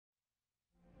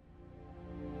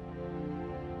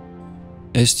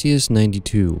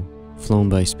STS-92, flown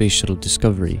by Space Shuttle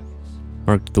Discovery,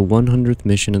 marked the 100th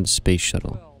mission of the Space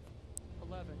Shuttle.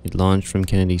 It launched from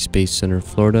Kennedy Space Center,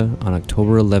 Florida on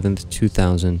October 11,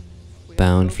 2000,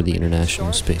 bound for the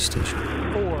International Space Station.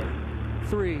 4,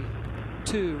 3,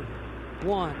 2,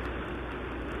 1.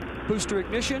 Booster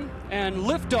ignition and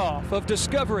liftoff of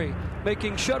Discovery,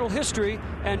 making shuttle history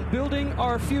and building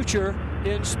our future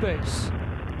in space.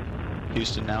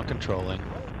 Houston now controlling.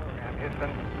 Houston.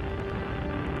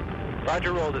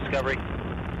 Roger, roll, Discovery.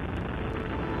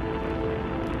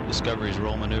 Discovery's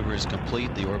roll maneuver is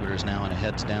complete. The orbiter is now in a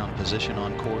heads-down position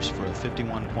on course for a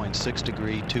 51.6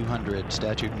 degree, 200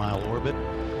 statute mile orbit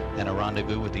and a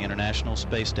rendezvous with the International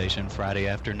Space Station Friday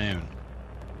afternoon.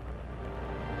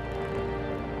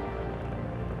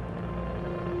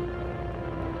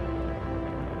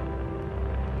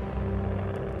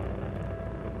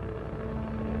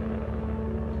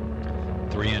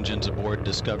 Three engines aboard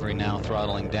Discovery now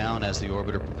throttling down as the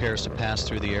orbiter prepares to pass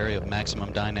through the area of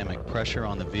maximum dynamic pressure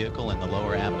on the vehicle in the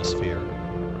lower atmosphere.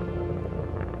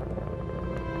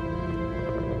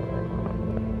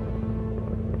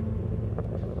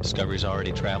 Discovery's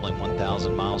already traveling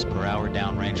 1,000 miles per hour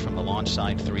downrange from the launch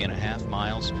site, 3.5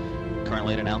 miles,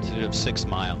 currently at an altitude of 6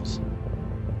 miles.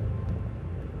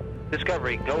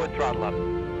 Discovery, go with throttle up.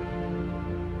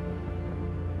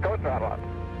 Go with throttle up.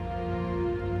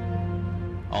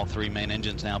 All three main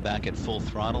engines now back at full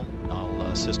throttle.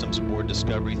 All systems aboard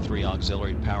Discovery, 3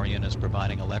 auxiliary power units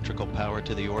providing electrical power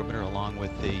to the orbiter along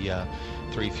with the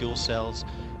 3 fuel cells,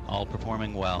 all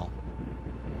performing well.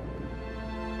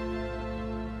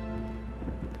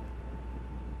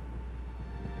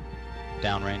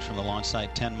 Downrange from the launch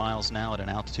site, 10 miles now at an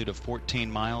altitude of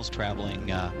 14 miles, traveling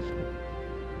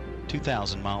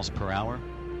 2,000 miles per hour.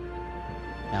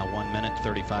 Now 1 minute,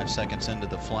 35 seconds into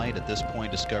the flight. At this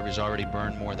point, Discovery's already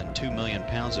burned more than 2 million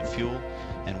pounds of fuel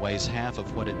and weighs half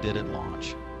of what it did at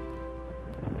launch.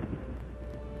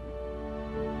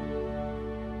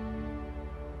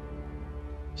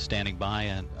 Standing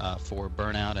by for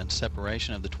burnout and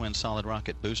separation of the twin solid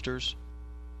rocket boosters.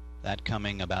 That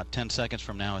coming about 10 seconds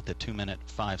from now at the 2 minute,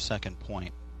 5 second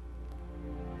point.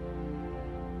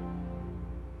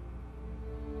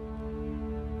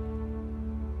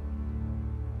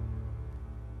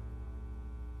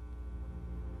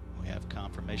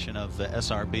 Confirmation of the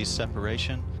SRB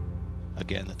separation.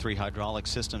 Again, the 3 hydraulic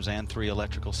systems and 3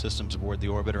 electrical systems aboard the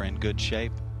orbiter are in good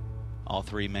shape. All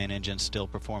 3 main engines still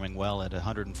performing well at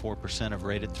 104% of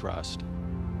rated thrust.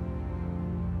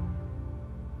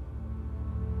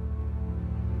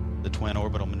 The twin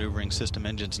orbital maneuvering system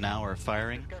engines now are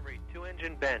firing. Discovery,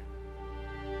 2-engine bend.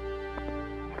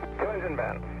 2-engine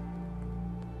bend.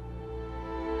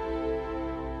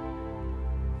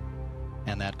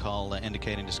 And that call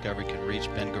indicating Discovery can reach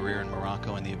Ben Guerir in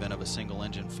Morocco in the event of a single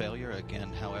engine failure.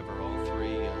 Again, however, all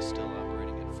 3 still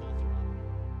operating at full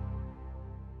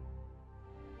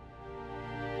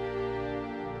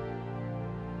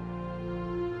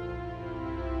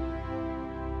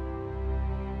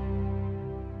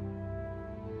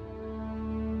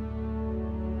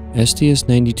throttle.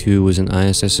 STS-92 was an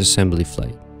ISS assembly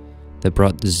flight that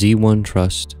brought the Z1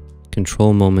 Truss,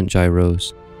 control moment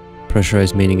gyros,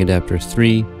 pressurized mating adapter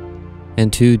 3,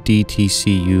 and 2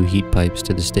 DTCU heat pipes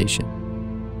to the station.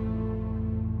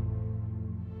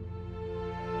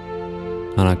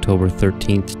 On October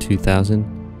 13,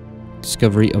 2000,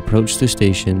 Discovery approached the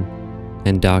station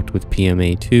and docked with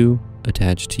PMA-2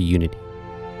 attached to Unity.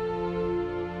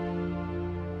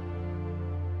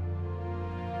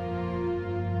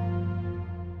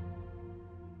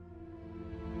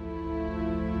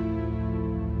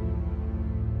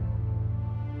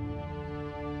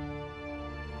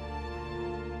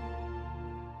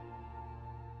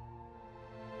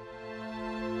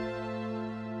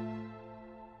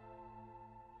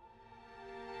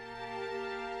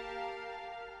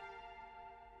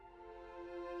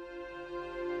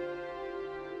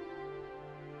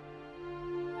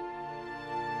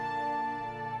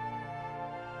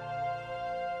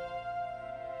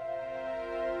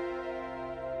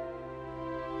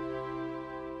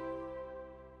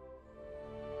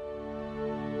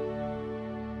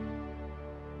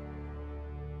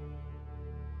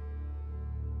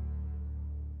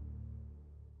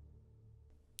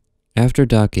 After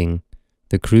docking,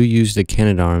 the crew used the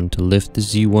Canadarm to lift the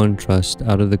Z1 Truss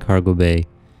out of the cargo bay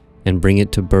and bring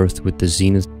it to berth with the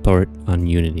zenith port on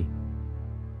Unity.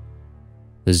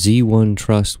 The Z1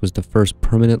 Truss was the first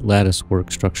permanent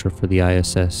latticework structure for the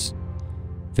ISS,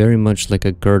 very much like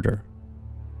a girder,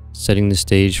 setting the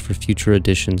stage for future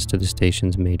additions to the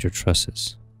station's major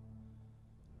trusses.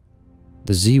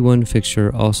 The Z1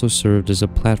 fixture also served as a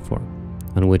platform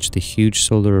on which the huge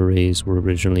solar arrays were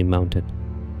originally mounted.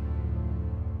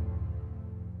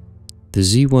 The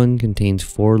Z-1 contains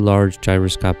 4 large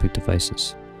gyroscopic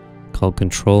devices, called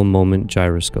control moment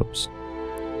gyroscopes,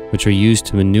 which are used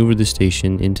to maneuver the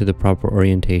station into the proper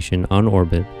orientation on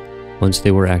orbit once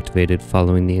they were activated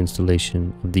following the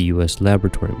installation of the US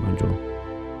laboratory module.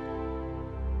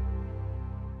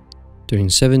 During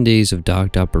 7 days of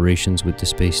docked operations with the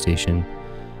space station,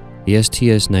 the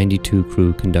STS-92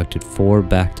 crew conducted 4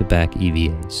 back-to-back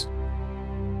EVAs.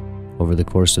 Over the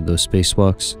course of those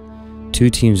spacewalks, 2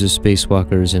 teams of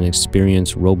spacewalkers and an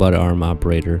experienced robot arm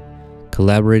operator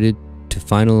collaborated to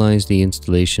finalize the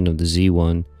installation of the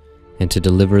Z-1 and to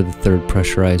deliver the third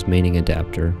pressurized mating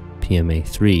adapter,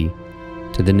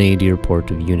 PMA-3, to the nadir port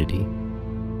of Unity.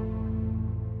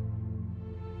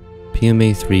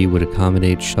 PMA-3 would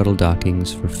accommodate shuttle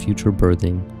dockings for future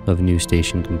berthing of new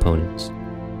station components.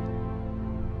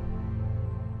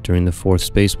 During the 4th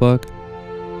spacewalk,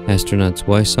 astronauts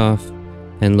Weissoff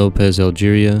and Lopez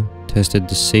Algeria tested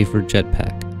the safer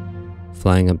jetpack,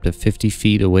 flying up to 50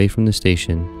 feet away from the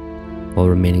station while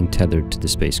remaining tethered to the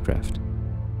spacecraft.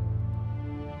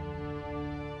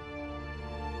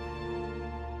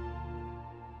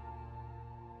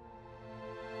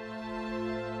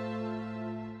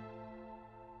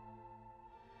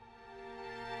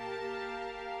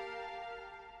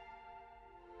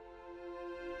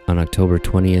 On October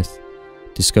 20th,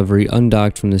 Discovery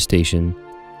undocked from the station,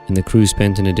 and the crew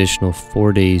spent an additional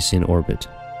 4 days in orbit,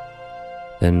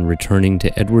 then returning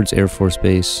to Edwards Air Force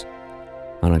Base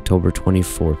on October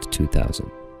 24th, 2000.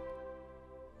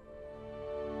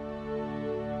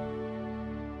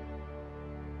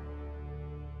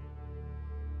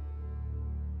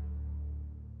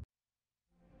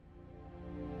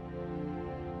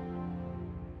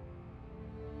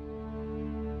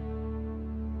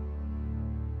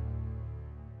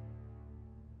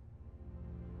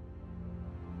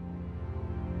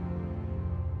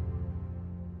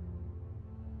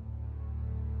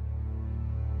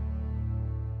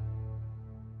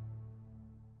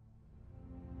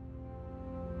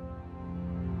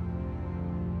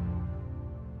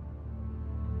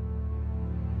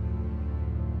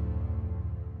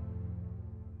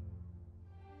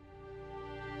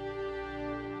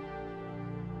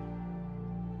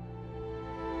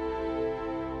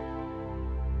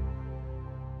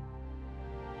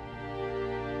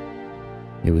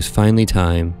 It was finally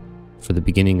time for the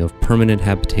beginning of permanent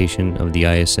habitation of the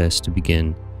ISS to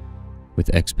begin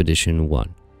with Expedition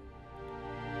 1.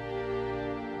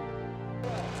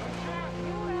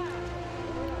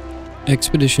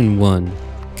 Expedition 1,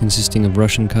 consisting of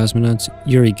Russian cosmonauts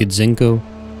Yuri Gudzenko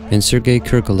and Sergei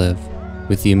Kerkalev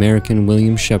with the American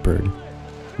William Shepard,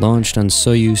 launched on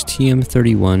Soyuz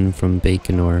TM-31 from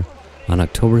Baikonur on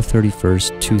October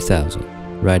 31st,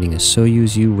 2000, riding a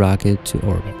Soyuz U rocket to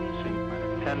orbit.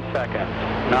 10 seconds.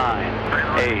 9,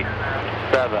 8,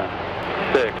 7,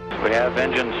 6. We have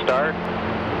engine start.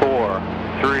 4,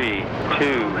 3,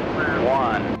 2,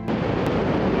 1.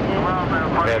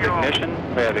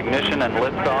 We have ignition and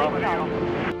liftoff.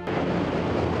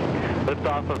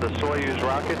 Liftoff of the Soyuz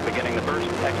rocket, beginning the first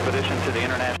expedition to the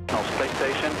International Space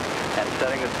Station and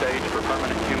setting the stage for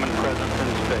permanent human presence in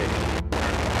space.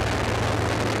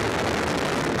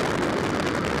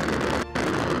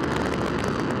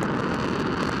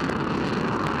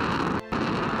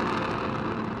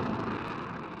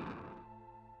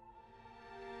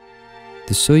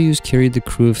 The Soyuz carried the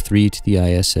crew of 3 to the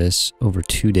ISS over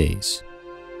 2 days.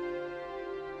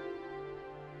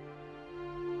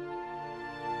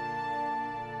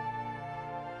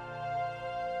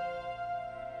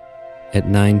 At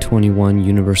 9:21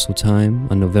 Universal Time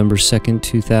on November 2nd,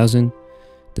 2000,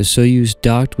 the Soyuz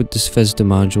docked with the Zvezda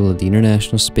module of the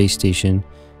International Space Station,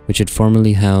 which had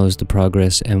formerly housed the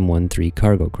Progress M-13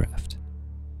 cargo craft.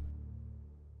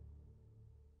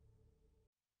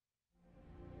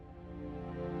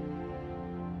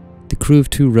 The crew of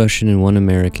 2 Russian and 1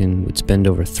 American would spend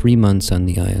over 3 months on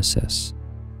the ISS.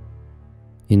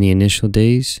 In the initial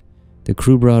days, the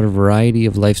crew brought a variety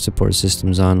of life support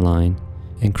systems online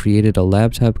and created a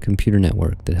laptop computer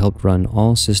network that helped run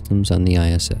all systems on the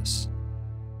ISS.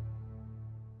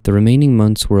 The remaining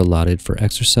months were allotted for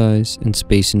exercise and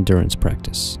space endurance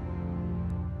practice.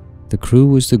 The crew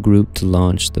was the group to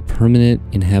launch the permanent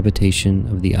inhabitation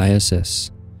of the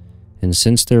ISS, and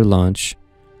since their launch,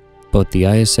 both the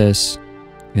ISS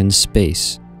and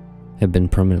space have been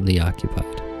permanently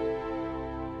occupied.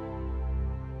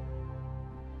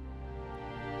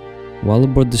 While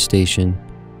aboard the station,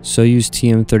 Soyuz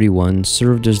TM-31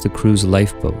 served as the crew's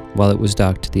lifeboat while it was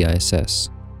docked to the ISS.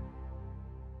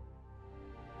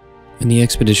 and the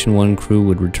Expedition 1 crew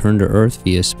would return to Earth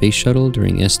via space shuttle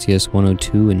during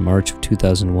STS-102 in March of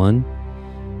 2001,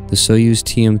 the Soyuz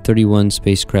TM-31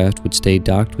 spacecraft would stay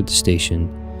docked with the station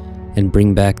and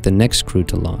bring back the next crew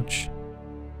to launch.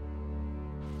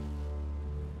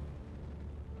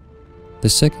 The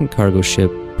second cargo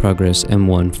ship, Progress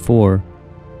M14,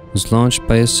 was launched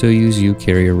by a Soyuz U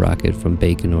carrier rocket from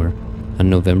Baikonur on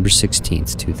November 16,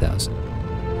 2000.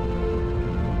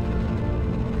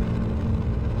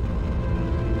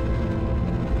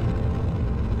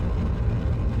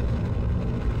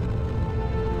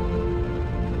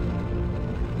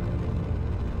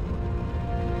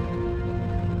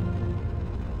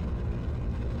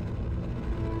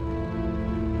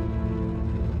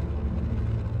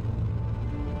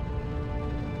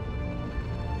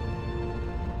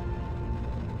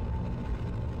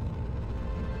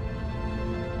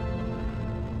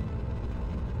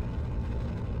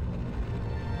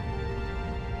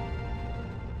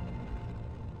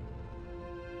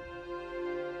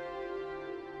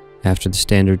 After the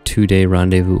standard 2-day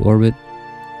rendezvous orbit,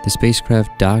 the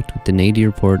spacecraft docked with the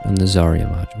nadir port on the Zarya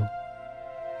module.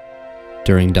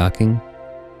 During docking,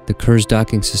 the Kurs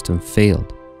docking system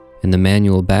failed, and the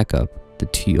manual backup, the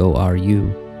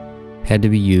TORU, had to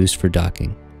be used for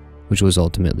docking, which was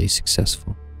ultimately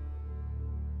successful.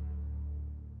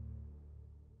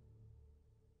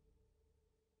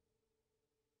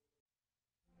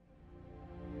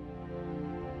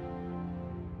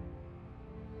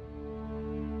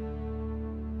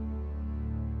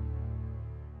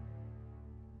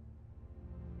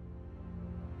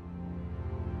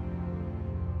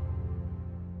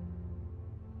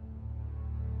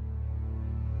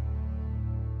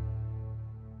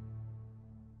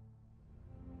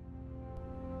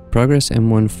 Progress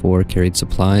M14 carried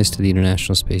supplies to the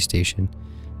International Space Station,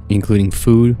 including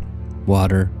food,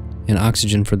 water, and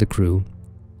oxygen for the crew,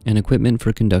 and equipment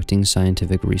for conducting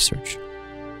scientific research.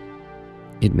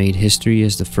 It made history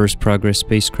as the first Progress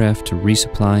spacecraft to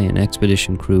resupply an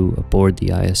expedition crew aboard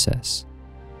the ISS.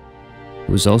 It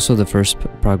was also the first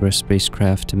Progress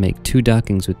spacecraft to make 2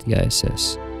 dockings with the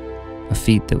ISS, a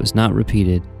feat that was not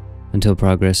repeated until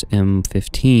Progress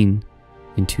M15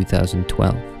 in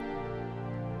 2012.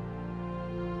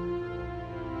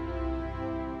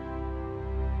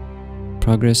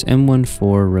 Progress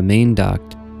M14 remained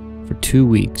docked for 2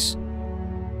 weeks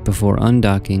before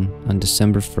undocking on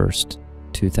December 1st,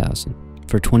 2000,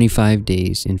 for 25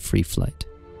 days in free flight.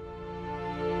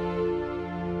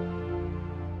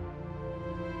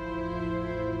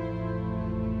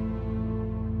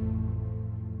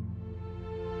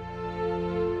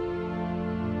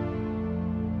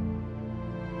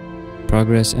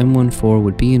 Progress M14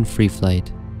 would be in free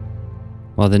flight,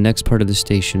 while the next part of the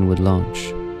station would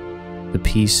launch, the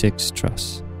P6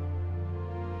 Truss.